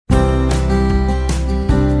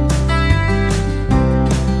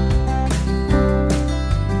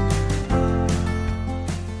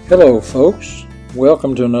Hello, folks.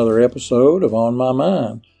 Welcome to another episode of On My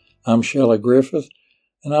Mind. I'm Shelley Griffith,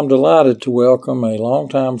 and I'm delighted to welcome a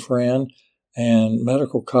longtime friend and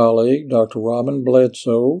medical colleague, Dr. Robin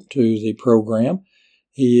Bledsoe, to the program.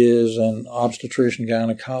 He is an obstetrician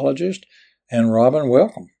gynecologist, and Robin,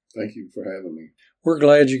 welcome. Thank you for having me. We're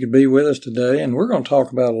glad you could be with us today, and we're going to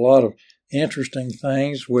talk about a lot of interesting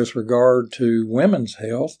things with regard to women's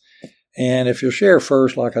health. And if you'll share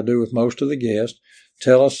first, like I do with most of the guests,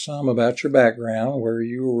 tell us some about your background, where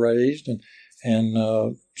you were raised,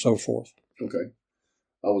 and so forth. Okay.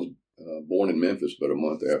 I was born in Memphis, but a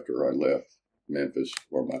month after I left Memphis,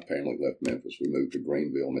 or my family left Memphis, we moved to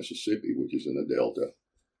Greenville, Mississippi, which is in the Delta.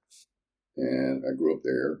 And I grew up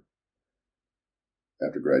there.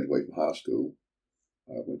 After graduating from high school,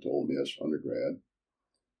 I went to Ole Miss undergrad.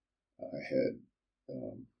 I had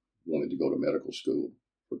wanted to go to medical school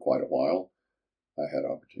for quite a while. I had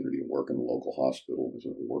opportunity to work in a local hospital as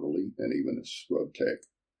an orderly and even a scrub tech.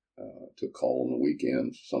 Took call on the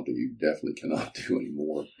weekends, something you definitely cannot do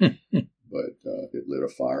anymore. But it lit a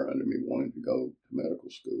fire under me wanting to go to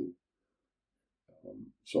medical school.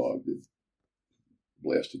 So I was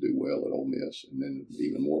blessed to do well at Ole Miss, and then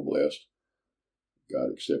even more blessed,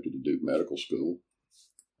 got accepted to Duke Medical School,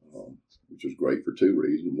 which was great for two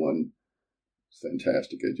reasons. One,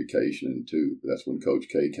 fantastic education, and two, that's when Coach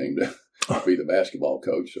K came to be the basketball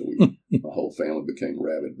coach, so my whole family became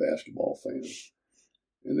rabid basketball fans.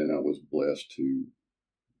 And then I was blessed to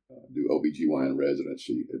do OBGYN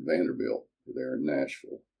residency at Vanderbilt there in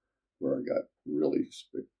Nashville, where I got really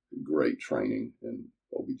great training in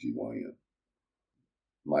OBGYN.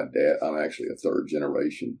 My dad, I'm actually a third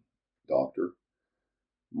generation doctor.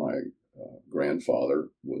 My grandfather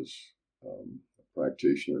was a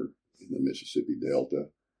practitioner in the Mississippi Delta,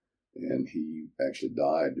 and he actually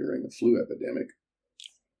died during a flu epidemic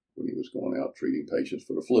when he was going out treating patients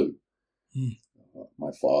for the flu. My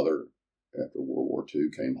father, after World War II,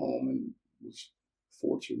 came home and was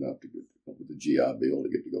fortunate enough to get with the GI Bill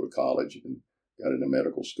to go to college and got into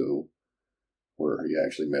medical school, where he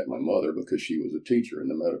actually met my mother because she was a teacher in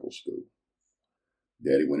the medical school.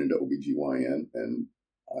 Daddy went into OBGYN, and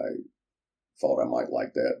I thought I might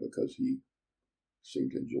like that because he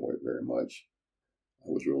seemed to enjoy it very much. I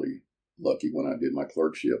was really lucky when I did my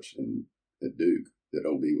clerkships at Duke that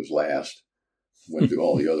OB was last. Went through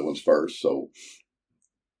all the other ones first. So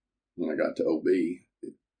when I got to OB,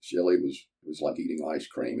 Shelley was like eating ice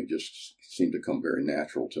cream. It just seemed to come very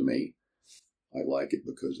natural to me. I like it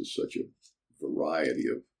because it's such a variety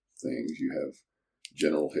of things. You have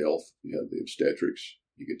general health, you have the obstetrics,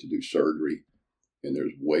 you get to do surgery, and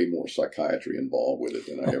there's way more psychiatry involved with it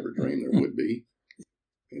than I ever dreamed there would be.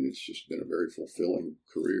 And it's just been a very fulfilling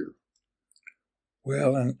career.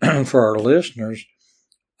 Well, and for our listeners,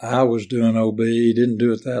 I was doing OB, didn't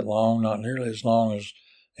do it that long, not nearly as long as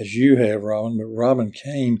you have, Robin, but Robin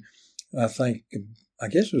came, I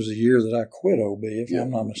guess it was the year that I quit OB, if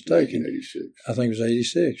I'm not mistaken. 1986. I think it was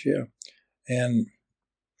 86, yeah. And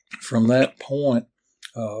from that point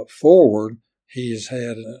forward, he has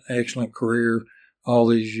had an excellent career all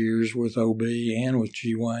these years with OB and with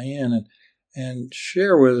GYN. And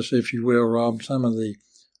share with us, if you will, Rob, some of the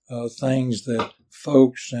things that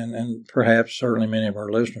folks and perhaps certainly many of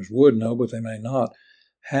our listeners would know, but they may not,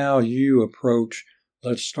 how you approach,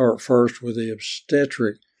 let's start first with the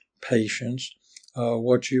obstetric patients,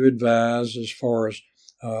 what you advise as far as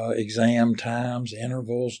exam times,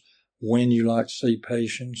 intervals, when you like to see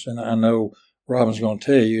patients. And I know Robin's going to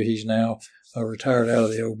tell you he's now retired out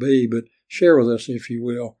of the OB, but share with us, if you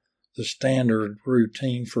will, the standard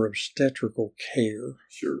routine for obstetrical care.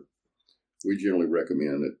 Sure. We generally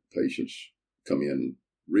recommend that patients come in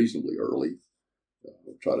reasonably early.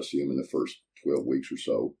 Try to see them in the first 12 weeks or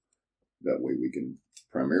so. That way we can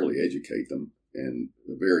primarily educate them. And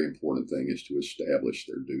the very important thing is to establish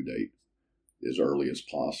their due date as early as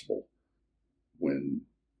possible. When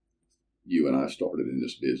you and I started in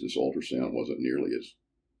this business, ultrasound wasn't nearly as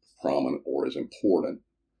prominent or as important.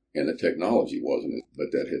 And the technology wasn't,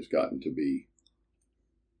 but that has gotten to be,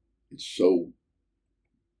 it's so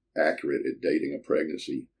accurate at dating a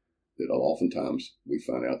pregnancy that oftentimes we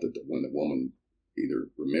find out that when the woman either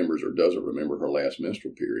remembers or doesn't remember her last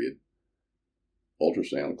menstrual period,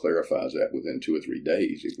 ultrasound clarifies that within 2 or 3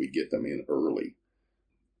 days if we get them in early.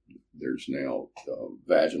 There's now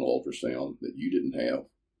vaginal ultrasound that you didn't have,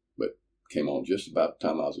 but came on just about the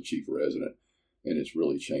time I was a chief resident, and it's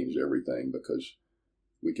really changed everything because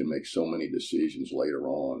we can make so many decisions later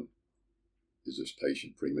on. Is this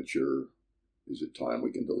patient premature? Is it time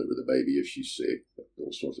we can deliver the baby if she's sick?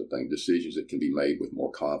 Those sorts of things. Decisions that can be made with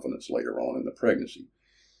more confidence later on in the pregnancy.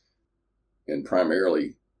 And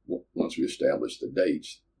primarily, once we establish the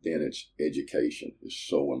dates, then it's education is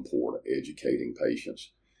so important, educating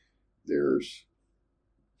patients. There's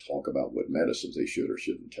talk about what medicines they should or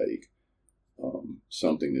shouldn't take.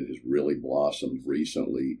 Something that has really blossomed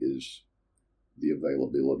recently is the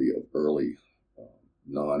availability of early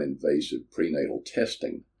non-invasive prenatal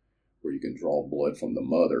testing, where you can draw blood from the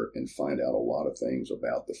mother and find out a lot of things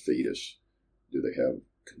about the fetus. Do they have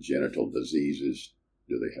congenital diseases?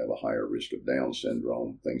 Do they have a higher risk of Down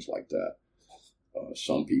syndrome? Things like that.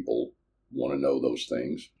 Some people want to know those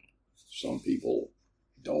things. Some people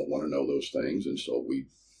don't want to know those things, and so we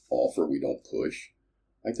offer, we don't push.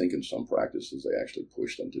 I think in some practices they actually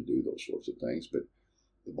push them to do those sorts of things, but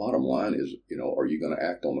the bottom line is, are you going to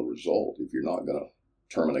act on the result? If you're not going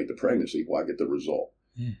to terminate the pregnancy, why get the result?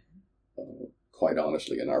 Quite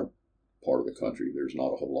honestly, in our part of the country, there's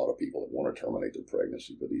not a whole lot of people that want to terminate their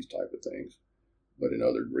pregnancy for these type of things. But in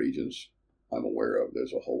other regions I'm aware of,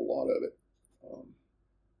 there's a whole lot of it.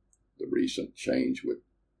 The recent change with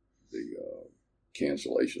the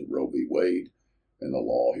cancellation of Roe v. Wade and the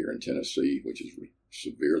law here in Tennessee, which is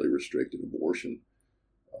severely restricted abortion,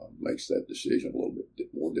 makes that decision a little bit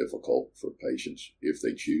more difficult for patients if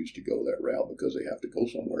they choose to go that route, because they have to go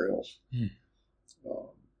somewhere else.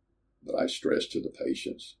 But I stress to the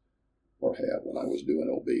patients, or have when I was doing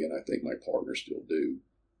OB, and I think my partners still do,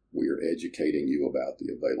 we are educating you about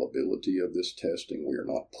the availability of this testing. We are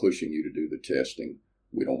not pushing you to do the testing.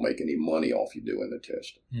 We don't make any money off you doing the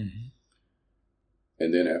testing.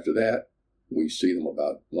 And then after that, we see them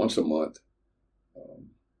about once a month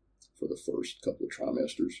for the first couple of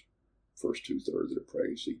trimesters, first 2/3 of the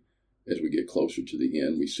pregnancy. As we get closer to the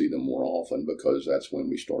end, we see them more often, because that's when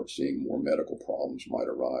we start seeing more medical problems might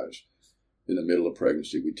arise. In the middle of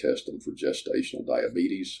pregnancy, we test them for gestational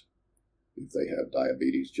diabetes. If they have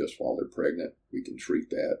diabetes just while they're pregnant, we can treat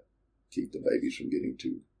that, keep the babies from getting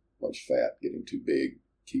too much fat, getting too big,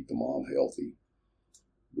 keep the mom healthy.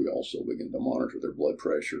 We also begin to monitor their blood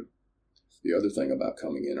pressure. The other thing about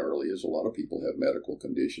coming in early is a lot of people have medical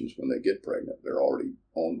conditions when they get pregnant. They're already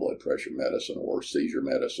on blood pressure medicine or seizure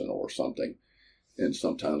medicine or something. And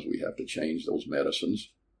sometimes we have to change those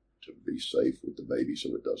medicines to be safe with the baby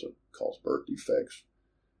so it doesn't cause birth defects.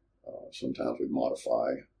 Sometimes we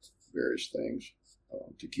modify various things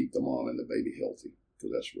to keep the mom and the baby healthy,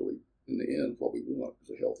 because that's really, in the end, what we want is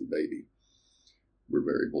a healthy baby. We're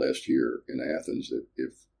very blessed here in Athens that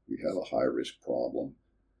if we have a high-risk problem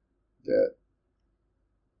that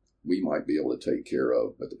we might be able to take care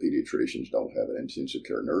of, but the pediatricians don't have an intensive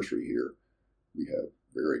care nursery here, we have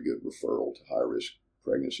very good referral to high-risk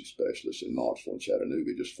pregnancy specialists in Knoxville and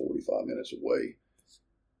Chattanooga, just 45 minutes away.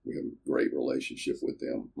 We have a great relationship with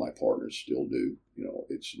them. My partners still do.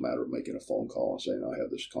 It's a matter of making a phone call and saying, I have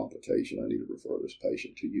this complication. I need to refer this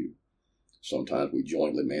patient to you. Sometimes we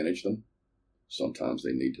jointly manage them. Sometimes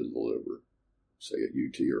they need to deliver, say at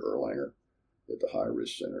UT or Erlanger, at the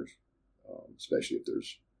high-risk centers, especially if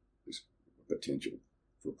there's this potential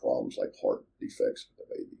for problems like heart defects with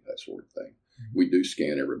the baby, that sort of thing. We do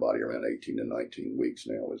scan everybody around 18 to 19 weeks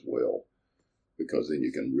now as well, because then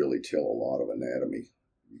you can really tell a lot of anatomy.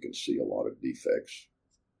 You can see a lot of defects,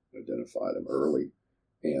 identify them early.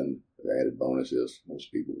 And the added bonus is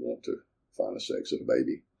most people want to find the sex of the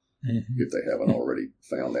baby. If they haven't already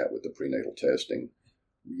found that with the prenatal testing,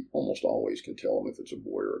 we almost always can tell them if it's a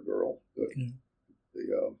boy or a girl. But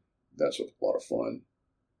that's a lot of fun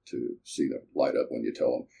to see them light up when you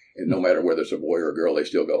tell them. And no matter whether it's a boy or a girl, they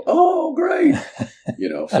still go, oh, great.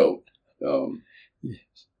 So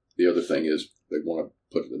the other thing is they want to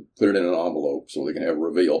put it in an envelope so they can have a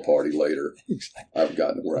reveal party later. Exactly. I've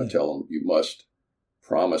gotten where I tell them, you must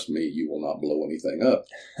promise me you will not blow anything up.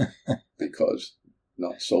 Because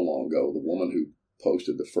not so long ago, the woman who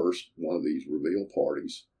posted the first one of these reveal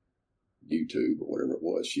parties, YouTube or whatever it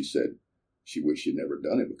was, she said she wished she'd never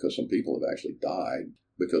done it, because some people have actually died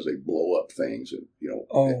because they blow up things and,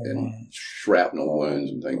 and shrapnel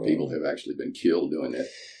wounds and things. People have actually been killed doing it.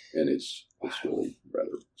 And it's really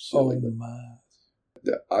rather silly.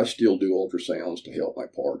 I still do ultrasounds to help my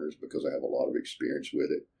partners because I have a lot of experience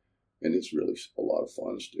with it. And it's really a lot of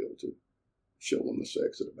fun still to show them the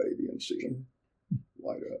sex of the baby and see them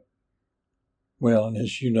light up. Well, and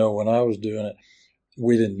as you know, when I was doing it,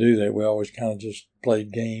 we didn't do that. We always kind of just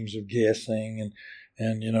played games of guessing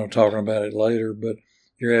and talking about it later. But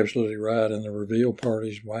you're absolutely right. In the reveal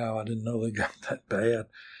parties, wow, I didn't know they got that bad.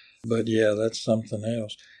 But yeah, that's something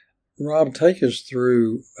else. Rob, take us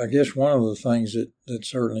through, I guess, one of the things that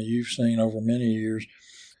certainly you've seen over many years,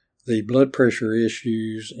 the blood pressure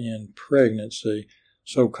issues in pregnancy,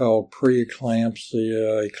 so-called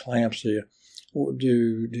preeclampsia, eclampsia.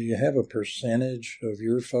 Do you have a percentage of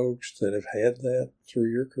your folks that have had that through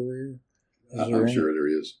your career? I'm sure there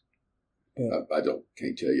is. I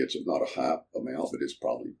can't tell you. It's not a high amount, but it's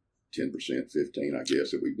probably 10%, 15%, I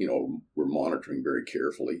guess, that we're monitoring very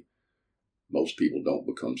carefully. Most people don't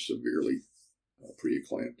become severely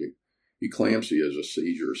preeclamptic. Eclampsia is a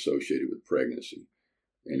seizure associated with pregnancy.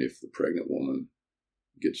 And if the pregnant woman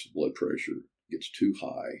gets blood pressure, gets too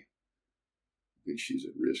high, then she's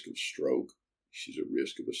at risk of stroke, she's at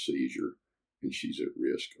risk of a seizure, and she's at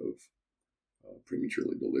risk of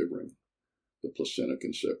prematurely delivering. The placenta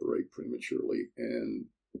can separate prematurely, and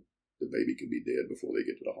the baby can be dead before they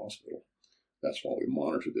get to the hospital. That's why we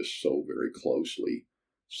monitor this so very closely.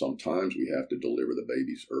 Sometimes we have to deliver the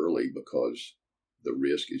babies early because the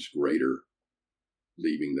risk is greater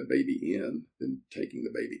leaving the baby in than taking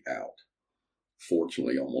the baby out.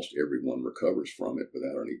 Fortunately, almost everyone recovers from it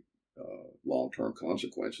without any long-term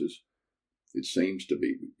consequences. It seems to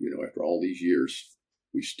be, after all these years,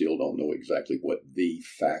 we still don't know exactly what the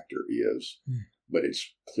factor is, but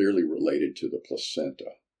it's clearly related to the placenta.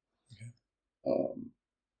 Okay.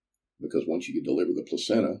 Because once you deliver the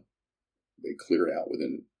placenta, they clear it out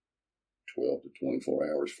within 12 to 24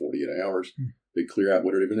 hours, 48 hours. They clear out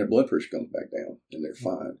whatever, and their blood pressure comes back down, and they're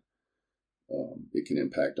fine. It can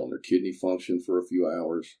impact on their kidney function for a few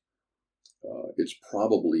hours. It's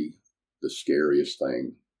probably the scariest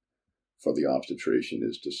thing for the obstetrician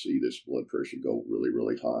is to see this blood pressure go really,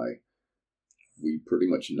 really high. We pretty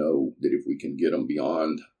much know that if we can get them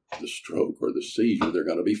beyond the stroke or the seizure, they're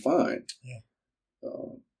going to be fine. Yeah.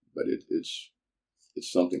 But it's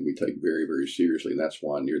something we take very, very seriously, and that's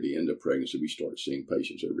why near the end of pregnancy we start seeing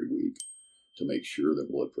patients every week to make sure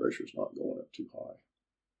that blood pressure is not going up too high.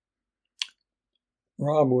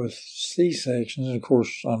 Rob, with C-sections, and of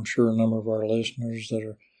course, I'm sure a number of our listeners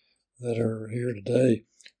that are here today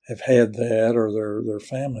have had that, or their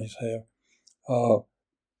families have.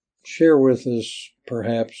 Share with us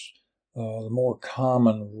perhaps the more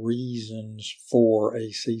common reasons for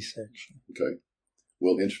a C-section. Okay.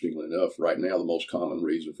 Well, interestingly enough, right now the most common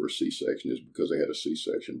reason for a C-section is because they had a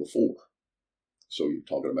C-section before. So you're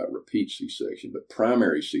talking about repeat C-section, but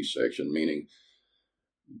primary C-section, meaning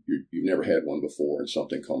you've never had one before and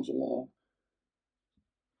something comes along.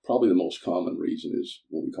 Probably the most common reason is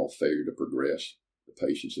what we call failure to progress. The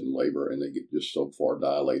patient's in labor and they get just so far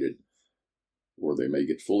dilated, or they may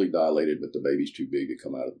get fully dilated, but the baby's too big to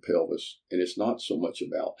come out of the pelvis. And it's not so much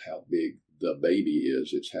about how big the baby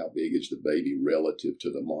is, it's how big is the baby relative to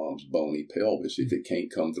the mom's bony pelvis. If it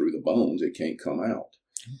can't come through the bones, it can't come out.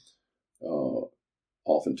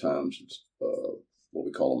 Oftentimes, it's what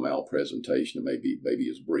we call a malpresentation. It may be baby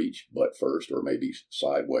is breech butt first or maybe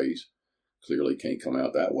sideways. Clearly can't come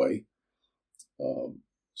out that way.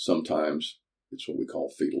 Sometimes it's what we call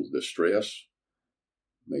fetal distress.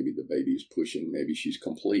 Maybe the baby is pushing, maybe she's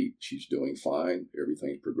complete, she's doing fine,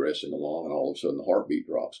 everything's progressing along, and all of a sudden the heartbeat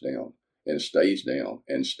drops down and stays down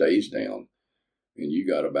and stays down. And you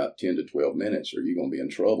got about 10 to 12 minutes or you're going to be in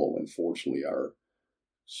trouble. And fortunately, our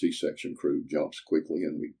C-section crew jumps quickly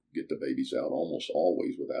and we get the babies out almost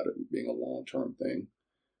always without it being a long-term thing.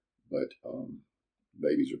 But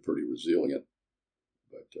babies are pretty resilient.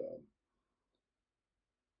 But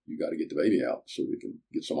you got to get the baby out so they can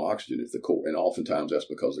get some oxygen. If the cord, and oftentimes that's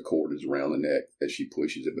because the cord is around the neck. As she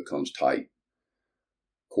pushes, it becomes tight.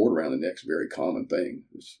 Cord around the neck is a very common thing.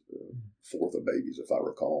 It's a fourth of babies, if I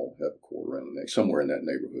recall, have a cord around the neck, somewhere in that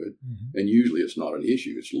neighborhood. And usually it's not an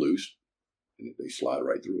issue. It's loose, and they slide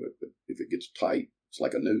right through it. But if it gets tight, it's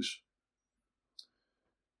like a noose.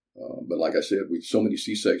 But like I said, so many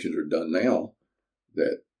C-sections are done now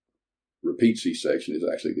that repeat C-section is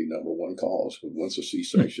actually the number one cause. Once a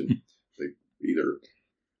C-section, they either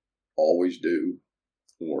always do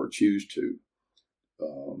or choose to.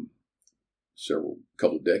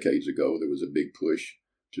 Couple of decades ago, there was a big push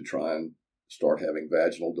to try and start having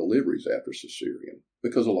vaginal deliveries after cesarean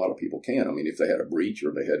because a lot of people can. I mean, if they had a breech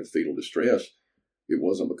or they had a fetal distress, it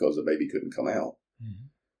wasn't because the baby couldn't come out.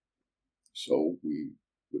 So we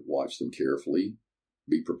would watch them carefully,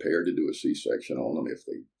 be prepared to do a C-section on them if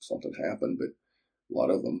something happened. But a lot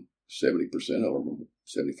of them, 70% of them,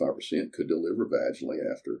 75% could deliver vaginally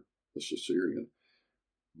after the cesarean.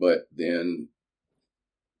 But then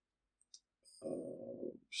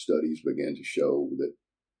studies began to show that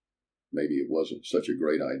maybe it wasn't such a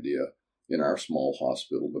great idea in our small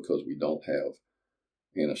hospital because we don't have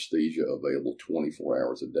anesthesia available 24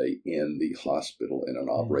 hours a day in the hospital and an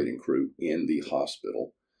operating crew in the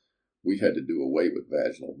hospital. We had to do away with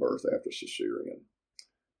vaginal birth after cesarean.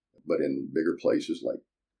 But in bigger places like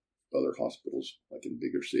other hospitals, like in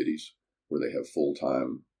bigger cities where they have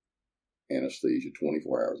full-time anesthesia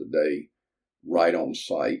 24 hours a day, right on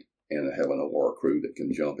site, and have an OR crew that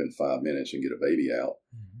can jump in 5 minutes and get a baby out,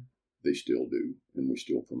 they still do. And we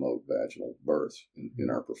still promote vaginal birth in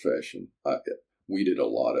our profession. We did a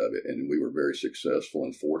lot of it, and we were very successful.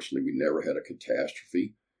 Unfortunately, we never had a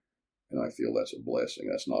catastrophe, and I feel that's a blessing.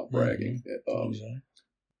 That's not bragging. Exactly.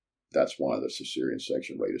 That's why the cesarean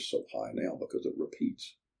section rate is so high now, because it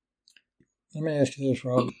repeats. Let me ask you this,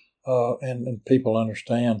 Rob, and people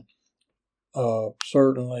understand.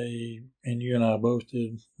 Certainly, and you and I both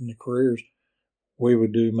did in the careers, we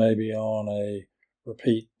would do maybe on a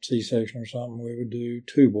repeat C-section or something, we would do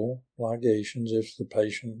tubal ligations if the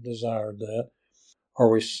patient desired that. Are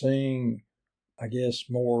we seeing, I guess,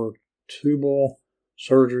 more tubal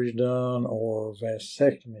surgeries done or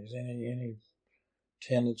vasectomies? Any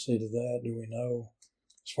tendency to that? Do we know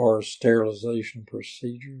as far as sterilization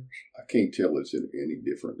procedures? I can't tell it's any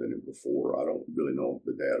different than it before. I don't really know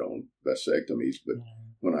the data on vasectomies, but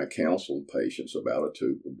when I counsel patients about a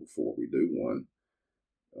tubal before we do one,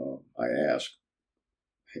 I ask,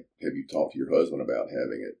 have you talked to your husband about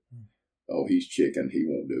having it? Oh, he's chicken. He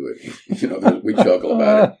won't do it. We chuckle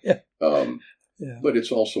about it. But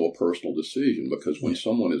it's also a personal decision, because when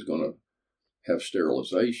someone is going to have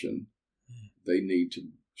sterilization, they need to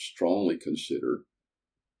strongly consider,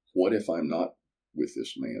 what if I'm not with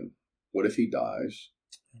this man? What if he dies?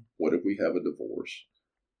 What if we have a divorce?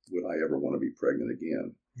 Would I ever want to be pregnant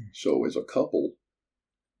again? So as a couple,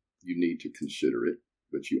 you need to consider it,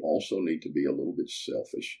 but you also need to be a little bit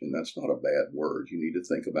selfish. And that's not a bad word. You need to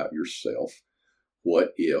think about yourself.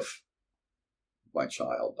 What if my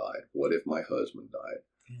child died? What if my husband died?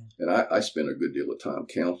 And I spend a good deal of time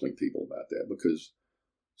counseling people about that, because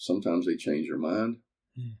sometimes they change their mind.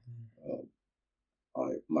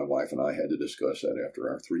 My wife and I had to discuss that after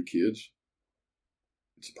our 3 kids.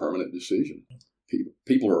 It's a permanent decision.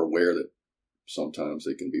 People are aware that sometimes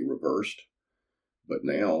they can be reversed, but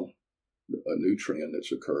now a new trend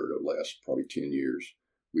that's occurred over the last probably 10 years,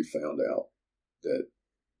 we found out that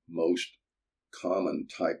most common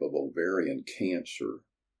type of ovarian cancer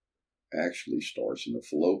actually starts in the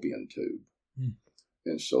fallopian tube.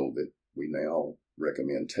 And so that we now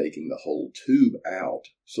recommend taking the whole tube out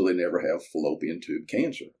so they never have fallopian tube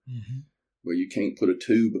cancer. Well, you can't put a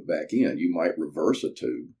tube back in. You might reverse a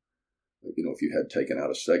tube. If you had taken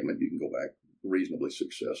out a segment, you can go back reasonably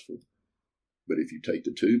successful. But if you take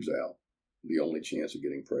the tubes out, the only chance of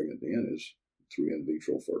getting pregnant then is through in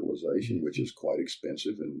vitro fertilization, which is quite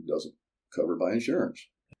expensive and doesn't cover by insurance.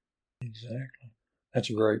 Exactly. That's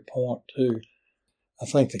a great point, too. I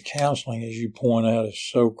think the counseling, as you point out, is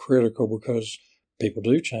so critical, because people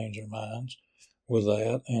do change their minds with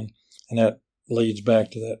that. And that leads back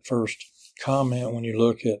to that first comment. When you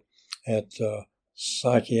look at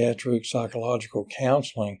psychological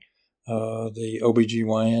counseling, the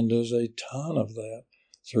OBGYN does a ton of that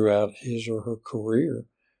throughout his or her career.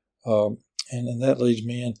 And that leads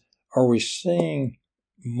me in, are we seeing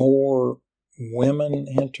more women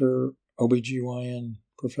enter OBGYN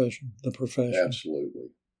profession?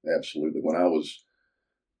 Absolutely. When I was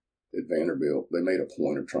at Vanderbilt, they made a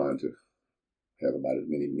point of trying to have about as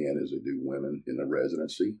many men as they do women in the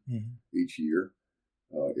residency each year.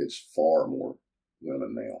 It's far more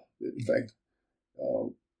women now. In fact,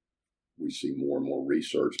 we see more and more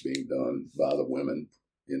research being done by the women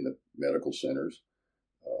in the medical centers.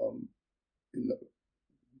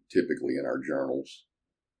 Typically in our journals,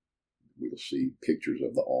 we'll see pictures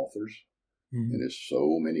of the authors. And there's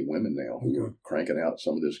so many women now who are cranking out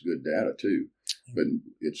some of this good data too. But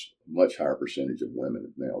it's a much higher percentage of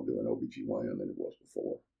women now doing OBGYN than it was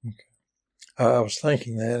before. I was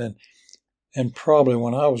thinking that, and probably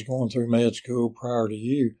when I was going through med school prior to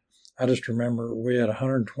you, I just remember we had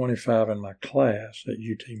 125 in my class at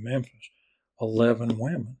UT Memphis, 11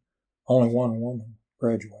 women. Only one woman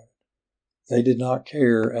graduated. They did not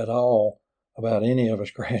care at all about any of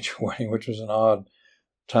us graduating, which was an odd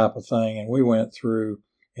type of thing. And we went through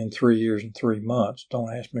in 3 years and 3 months.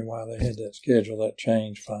 Don't ask me why they had that schedule. That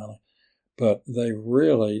changed finally. But they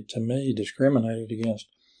really, to me, discriminated against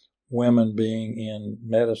women being in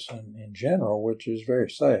medicine in general, which is very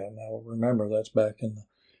sad. Now, remember, that's back in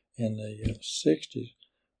the 60s.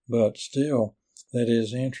 But still, that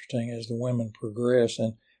is interesting as the women progress.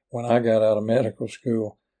 And when I got out of medical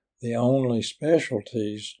school, the only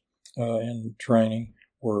specialties in training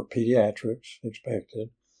were pediatrics, expected,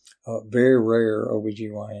 very rare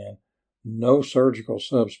OBGYN, no surgical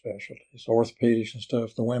subspecialties, orthopedics and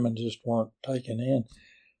stuff. The women just weren't taken in.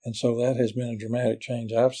 And so that has been a dramatic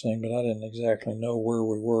change I've seen, but I didn't exactly know where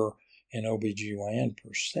we were in OBGYN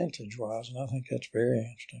percentage-wise, and I think that's very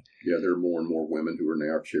interesting. Yeah, there are more and more women who are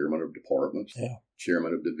now chairman of departments,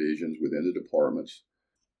 chairman of divisions within the departments.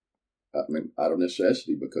 I mean, out of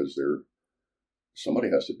necessity, because somebody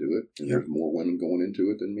has to do it, and there's more women going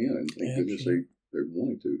into it than men, and thank goodness they're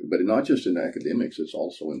wanting to. But not just in academics, it's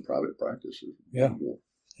also in private practice. Yeah,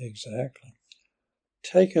 exactly.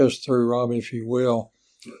 Take us through, Rob, if you will.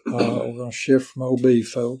 We're going to shift from OB,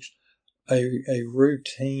 folks. A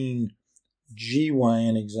routine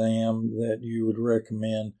GYN exam that you would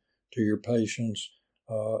recommend to your patients,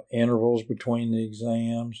 intervals between the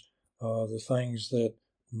exams, the things that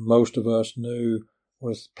most of us knew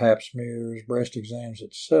with pap smears, breast exams,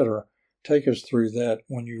 etc. Take us through that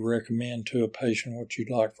when you recommend to a patient what you'd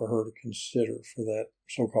like for her to consider for that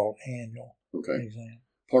so-called annual exam.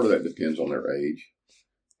 Part of that depends on their age.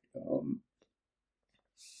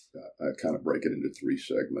 I kind of break it into three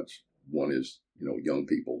segments. One is, young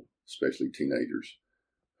people, especially teenagers,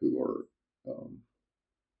 who are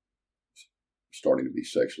starting to be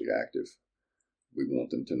sexually active. We want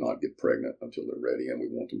them to not get pregnant until they're ready, and we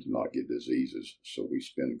want them to not get diseases. So we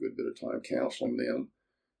spend a good bit of time counseling them.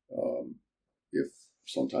 If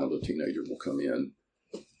sometimes a teenager will come in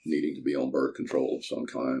needing to be on birth control of some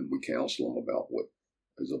kind, we counsel them about what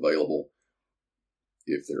is available.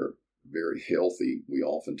 If they're very healthy, we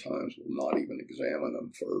oftentimes will not even examine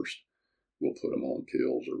them first. We'll put them on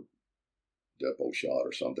pills or depot shot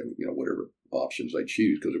or something, whatever options they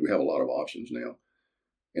choose, because we have a lot of options now.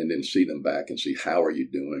 And then see them back and see, how are you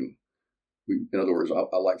doing? In other words,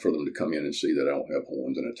 I like for them to come in and see that I don't have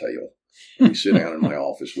horns and a tail. We sit down in my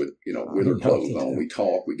office with our clothes on. We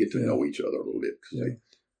talk. We get to know each other a little bit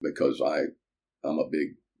because I'm a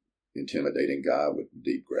big, intimidating guy with a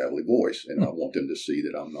deep, gravelly voice, and I want them to see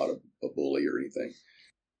that I'm not a bully or anything.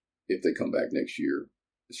 If they come back next year,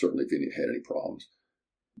 certainly if any had any problems,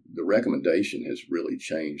 the recommendation has really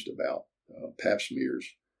changed about pap smears.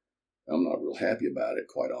 I'm not real happy about it,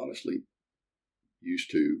 quite honestly.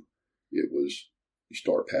 Used to, it was you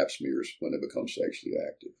start pap smears when they become sexually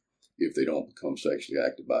active. If they don't become sexually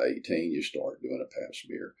active by 18, you start doing a pap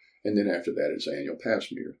smear. And then after that, it's annual pap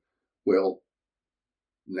smear. Well,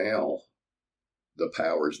 now the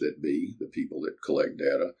powers that be, the people that collect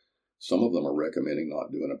data, some of them are recommending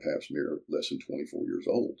not doing a pap smear less than 24 years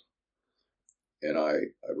old. And I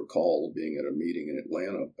recall being at a meeting in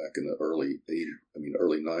Atlanta back in the early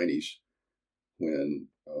 90s, when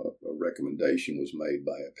a recommendation was made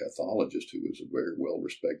by a pathologist who was a very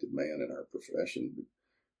well-respected man in our profession,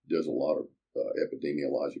 does a lot of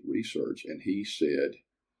epidemiologic research, and he said,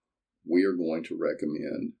 we are going to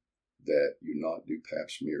recommend that you not do pap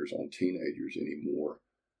smears on teenagers anymore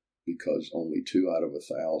because only 2 out of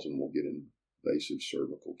 1,000 will get invasive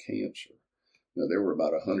cervical cancer. Now, there were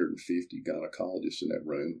about 150 gynecologists in that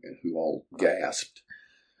room, and who all gasped.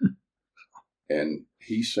 And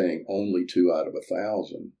he's saying only 2 out of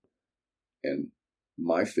 1,000. And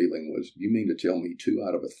my feeling was, you mean to tell me 2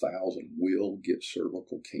 out of 1,000 will get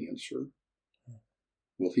cervical cancer?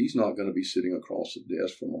 Well, he's not going to be sitting across the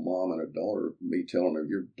desk from a mom and a daughter, me telling her,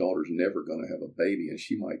 your daughter's never going to have a baby and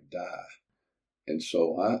she might die. And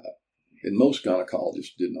so and most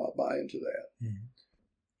gynecologists did not buy into that. Mm-hmm.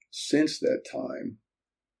 Since that time,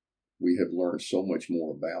 we have learned so much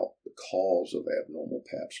more about the cause of abnormal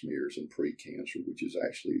pap smears and precancer, which is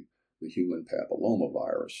actually the human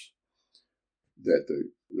papillomavirus, that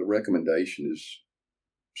the recommendation is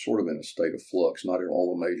sort of in a state of flux. Not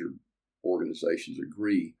all the major organizations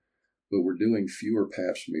agree, but we're doing fewer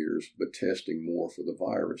pap smears, but testing more for the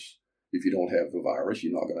virus. If you don't have the virus,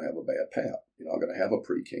 you're not going to have a bad pap. You're not going to have a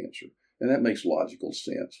precancer. And that makes logical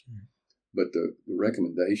sense. Mm-hmm. But the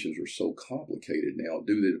recommendations are so complicated now.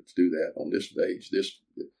 Do that on this age,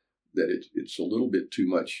 that it's a little bit too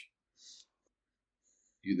much.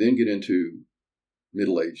 You then get into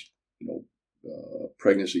middle age,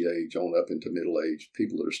 pregnancy age on up into middle age.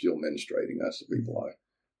 People that are still menstruating, that's the people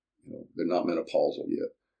they're not menopausal yet.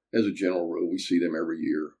 As a general rule, we see them every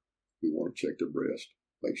year. We want to check their breast,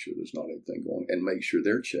 make sure there's not anything going, and make sure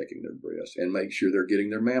they're checking their breast, and make sure they're getting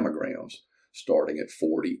their mammograms starting at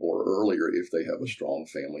 40 or earlier if they have a strong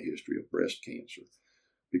family history of breast cancer.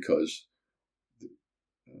 Because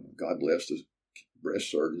God bless the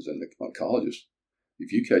breast surgeons and the oncologists,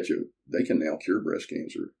 if you catch they can now cure breast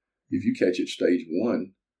cancer. If you catch it stage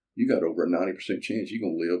 1, you got over a 90% chance you're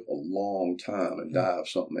going to live a long time and die of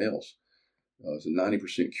something else. It's a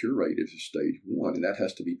 90% cure rate if it's stage 1, and that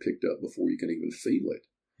has to be picked up before you can even feel it.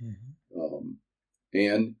 Mm-hmm.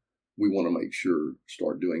 And we want to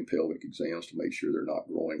start doing pelvic exams to make sure they're not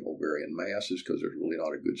growing ovarian masses, because there's really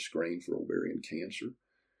not a good screen for ovarian cancer.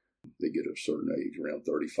 They get a certain age, around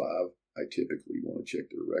 35, I typically want to check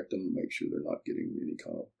their rectum, make sure they're not getting any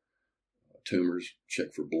kind of tumors,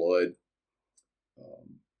 check for blood.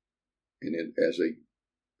 And then as they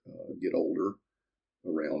get older,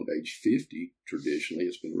 around age 50, traditionally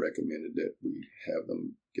it's been recommended that we have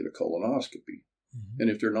them get a colonoscopy. And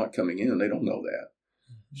if they're not coming in, they don't know that.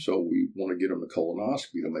 So we want to get them a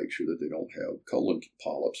colonoscopy to make sure that they don't have colon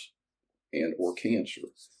polyps and or cancer.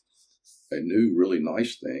 A new really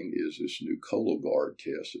nice thing is this new Cologuard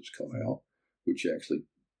test that's come out, which actually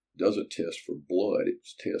doesn't test for blood. It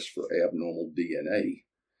tests for abnormal DNA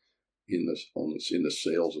in the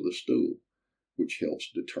cells of the stool, which helps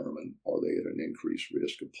determine are they at an increased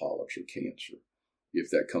risk of polyps or cancer. If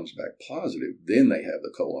that comes back positive, then they have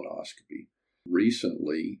the colonoscopy.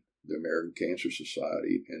 Recently, the American Cancer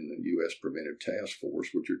Society and the U.S. Preventive Task Force,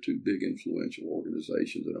 which are two big influential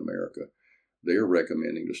organizations in America, they're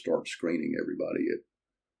recommending to start screening everybody at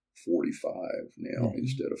 45 now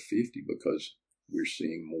instead of 50 because we're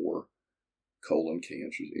seeing more colon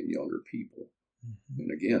cancers in younger people.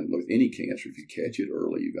 And again, with any cancer, if you catch it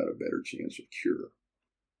early, you got a better chance of cure.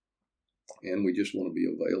 And we just want to be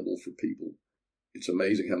available for people. It's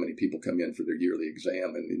amazing how many people come in for their yearly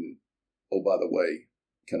exam and then, oh, by the way,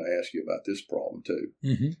 can I ask you about this problem too?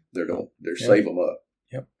 They're save them up.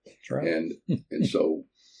 Yep, that's right. And so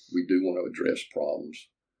we do want to address problems.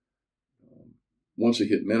 Once they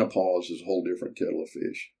hit menopause, is a whole different kettle of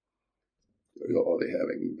fish. Are they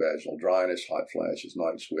having vaginal dryness, hot flashes,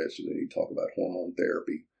 night sweats? And then you talk about hormone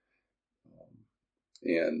therapy.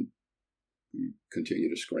 And we continue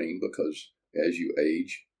to screen because as you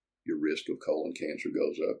age, your risk of colon cancer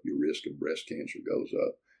goes up, your risk of breast cancer goes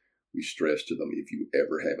up. We stress to them, if you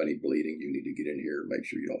ever have any bleeding, you need to get in here and make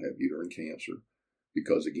sure you don't have uterine cancer.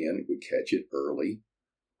 Because again, if we catch it early,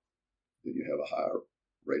 then you have a higher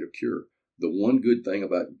rate of cure. The one good thing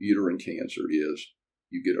about uterine cancer is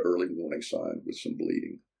you get an early warning sign with some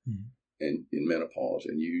bleeding and in menopause.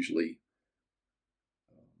 And usually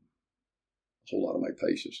a whole lot of my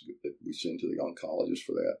patients that we send to the oncologist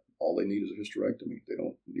for that, all they need is a hysterectomy. They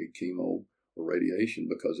don't need chemo or radiation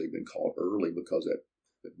because they've been caught early because that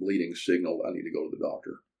bleeding signal, I need to go to the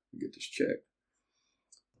doctor and get this checked.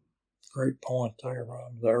 Great point there,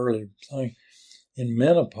 Rob. The early thing. In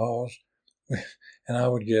menopause, and I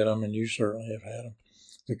would get them, and you certainly have had them,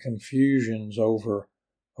 the confusions over,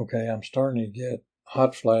 okay, I'm starting to get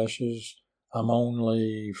hot flashes. I'm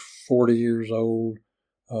only 40 years old.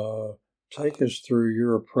 Take us through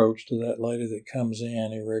your approach to that lady that comes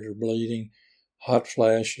in, irregular bleeding, hot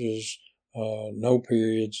flashes, no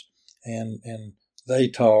periods, and they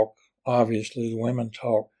talk, obviously the women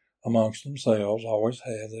talk amongst themselves, always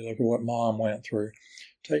have. They look at what mom went through.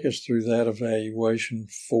 Take us through that evaluation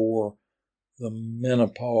for the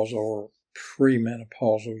menopause or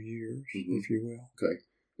premenopausal years, if you will. Okay.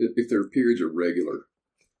 If their periods are regular,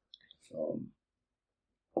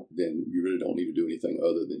 then you really don't need to do anything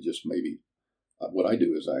other than just maybe, what I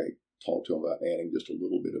do is I talk to them about adding just a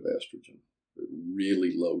little bit of estrogen, a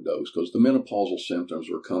really low dose, because the menopausal symptoms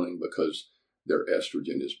are coming because their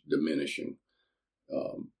estrogen is diminishing.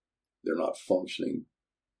 They're not functioning.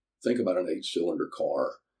 Think about an 8-cylinder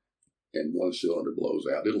car and one cylinder blows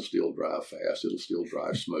out. It'll still drive fast. It'll still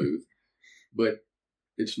drive smooth, but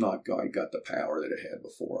it's not got the power that it had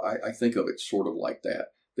before. I think of it sort of like that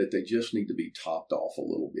they just need to be topped off a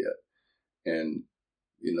little bit. And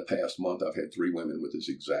in the past month, I've had 3 women with this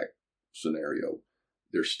exact scenario.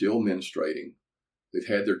 They're still menstruating. They've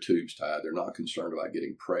had their tubes tied. They're not concerned about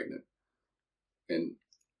getting pregnant. And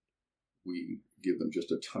we give them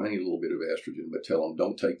just a tiny little bit of estrogen, but tell them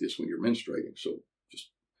don't take this when you're menstruating. So just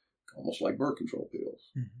almost like birth control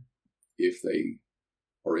pills. If they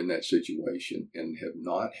are in that situation and have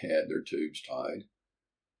not had their tubes tied,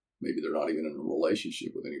 maybe they're not even in a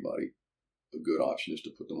relationship with anybody, a good option is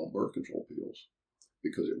to put them on birth control pills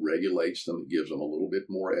because it regulates them. It gives them a little bit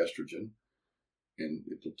more estrogen and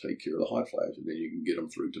it'll take care of the hot flashes. And then you can get them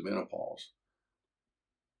through to menopause.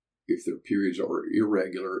 If their periods are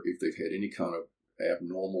irregular, if they've had any kind of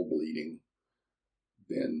abnormal bleeding,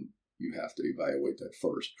 then you have to evaluate that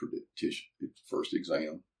first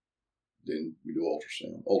exam. Then we do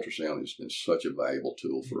ultrasound. Ultrasound has been such a valuable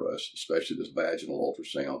tool for us, especially this vaginal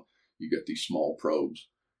ultrasound. You get these small probes.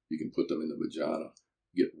 You can put them in the vagina,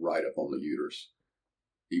 get right up on the uterus,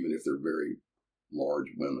 even if they're very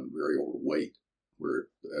large women, very overweight, where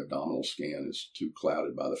the abdominal scan is too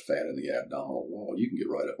clouded by the fat in the abdominal wall. You can get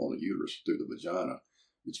right up on the uterus through the vagina.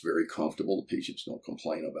 It's very comfortable. The patients don't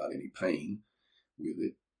complain about any pain with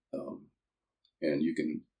it. And you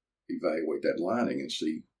can evaluate that lining and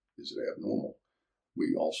see, is it abnormal?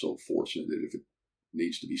 We also fortunate that if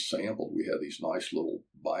needs to be sampled, we have these nice little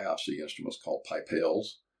biopsy instruments called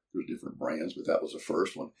pipelles. There's different brands, but that was the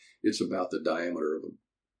first one. It's about the diameter of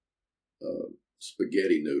a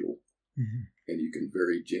spaghetti noodle. Mm-hmm. And you can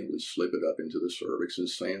very gently slip it up into the cervix and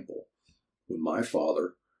sample. When my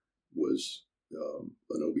father was an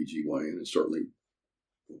OBGYN, and certainly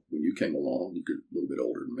when you came along, you're a little bit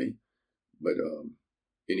older than me, but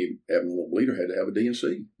any abnormal bleeder had to have a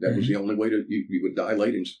D&C. That mm-hmm. was the only way you would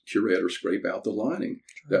dilate and curette or scrape out the lining.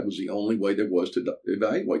 Sure. That was the only way there was to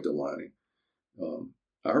evaluate the lining.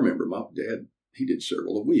 I remember my dad, he did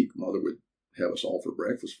several a week. Mother would have us all for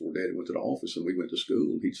breakfast before Daddy went to the office, and we went to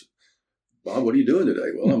school. And he'd say, "Bob, what are you doing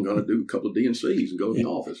today?" "Well, I'm going to do a couple of D&Cs and go to the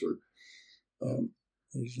office."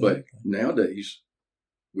 Exactly. But nowadays,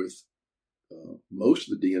 with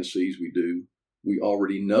most of the D&Cs we do, we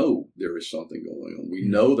already know there is something going on. We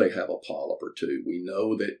know they have a polyp or two. We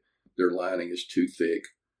know that their lining is too thick.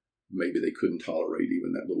 Maybe they couldn't tolerate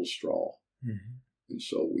even that little straw. Mm-hmm. And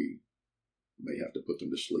so we may have to put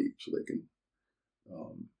them to sleep so they can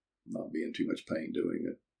not be in too much pain doing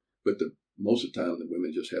it. But most of the time, the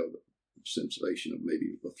women just have the sensation of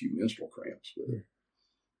maybe a few menstrual cramps with it.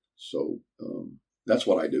 So that's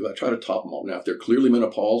what I do. I try to top them all. Now, if they're clearly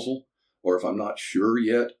menopausal, or if I'm not sure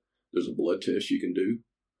yet, there's a blood test you can do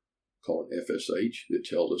called an FSH that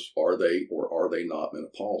tells us are they or are they not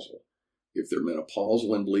menopausal. If they're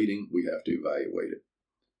menopausal and bleeding, we have to evaluate it.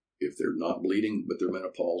 If they're not bleeding but they're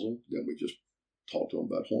menopausal, then we just talk to them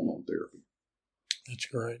about hormone therapy. That's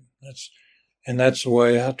great. That's the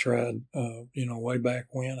way I tried, way back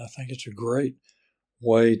when. I think it's a great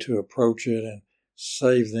way to approach it and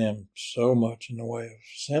save them so much in the way of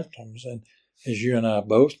symptoms. And as you and I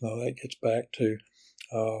both know, that gets back to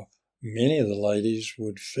many of the ladies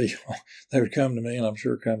would feel, they would come to me, and I'm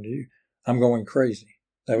sure come to you, "I'm going crazy."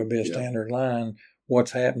 That would be a standard line,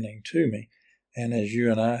 "What's happening to me?" And as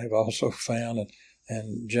you and I have also found,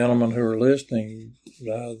 and gentlemen who are listening,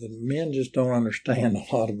 the men just don't understand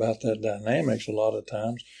a lot about that dynamics a lot of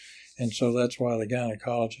times. And so that's why the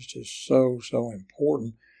gynecologist is so, so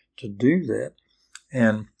important to do that.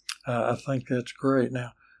 And I think that's great.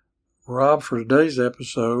 Now, Rob, for today's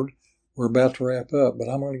episode, we're about to wrap up, but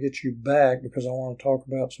I'm going to get you back because I want to talk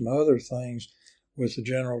about some other things with the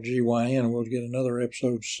general GYN. We'll get another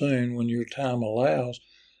episode soon when your time allows.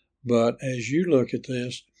 But as you look at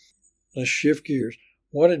this, let's shift gears.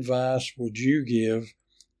 What advice would you give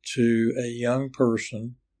to a young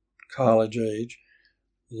person, college age,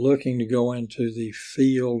 looking to go into the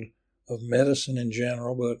field of medicine in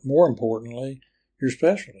general, but more importantly, your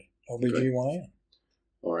specialty, OBGYN? Okay.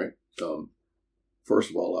 All right.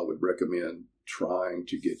 First of all, I would recommend trying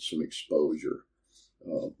to get some exposure.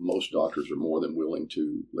 Most doctors are more than willing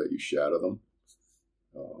to let you shadow them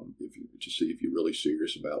to see if you're really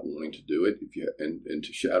serious about wanting to do it, and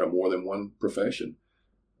to shadow more than one profession.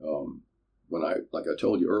 Like I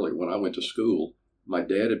told you earlier, when I went to school, my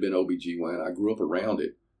dad had been OBGYN. I grew up around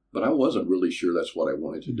it, but I wasn't really sure that's what I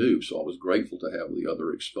wanted to do. So I was grateful to have the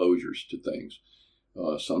other exposures to things.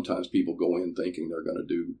 Sometimes people go in thinking they're going to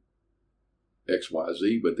do X, Y,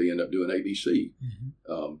 Z, but they end up doing ABC.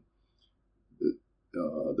 Mm-hmm.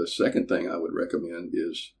 The second thing I would recommend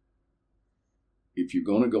is if you're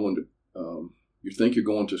going to go into, you think you're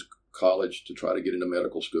going to college to try to get into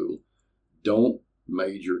medical school, don't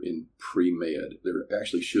major in pre-med. There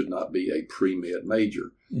actually should not be a pre-med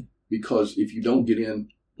major because if you don't get in,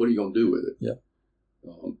 what are you going to do with it? Yeah.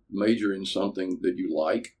 Major in something that you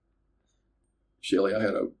like. Shelley, I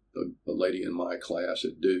had a lady in my class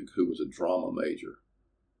at Duke who was a drama major.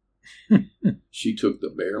 She took the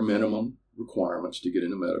bare minimum requirements to get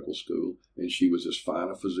into medical school, and she was as fine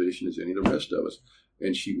a physician as any of the rest of us.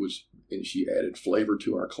 And she added flavor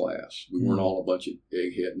to our class. We weren't all a bunch of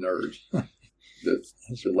egghead nerds.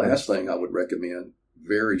 The last thing I would recommend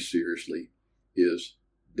very seriously is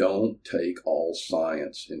don't take all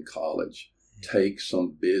science in college. Take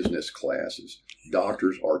some business classes.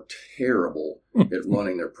 Doctors are terrible at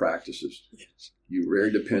running their practices. Yes. You're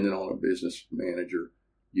very dependent on a business manager.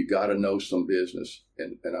 You got to know some business.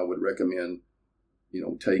 And I would recommend,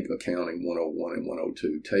 take accounting 101 and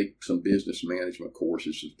 102. Take some business management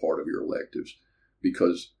courses as part of your electives.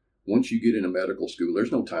 Because once you get into medical school,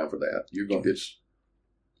 there's no time for that. You're going to get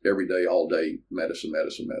every day, all day, medicine.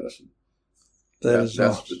 That's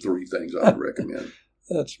the three things I would recommend.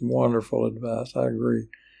 That's wonderful advice. I agree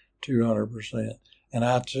 200%. And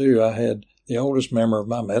I had the oldest member of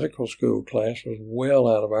my medical school class was well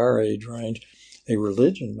out of our age range, a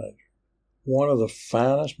religion major. One of the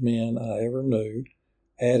finest men I ever knew,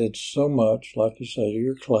 added so much, like you say, to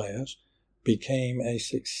your class. became a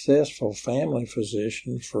successful family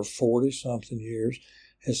physician for 40-something years,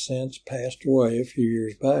 has since passed away a few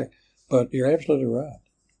years back. But you're absolutely right.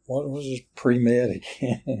 What was his pre-med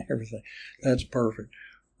again and everything? That's perfect.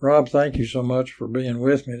 Rob, thank you so much for being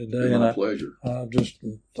with me today. My pleasure. I'm just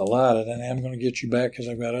delighted, and I'm going to get you back because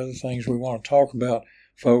I've got other things we want to talk about,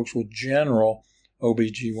 folks, with general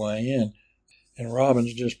OBGYN. And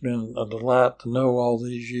Robin's just been a delight to know all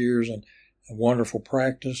these years, and a wonderful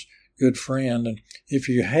practice, good friend. And if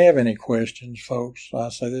you have any questions, folks, I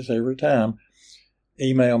say this every time,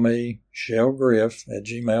 email me,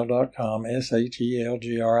 shelgrif@gmail.com,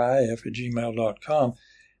 SHELGRIF@gmail.com,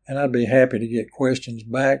 and I'd be happy to get questions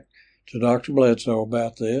back to Dr. Bledsoe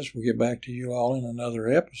about this. We'll get back to you all in another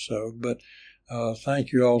episode, but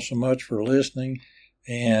thank you all so much for listening.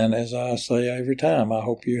 And as I say every time, I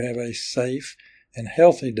hope you have a safe and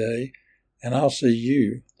healthy day, and I'll see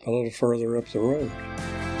you a little further up the road.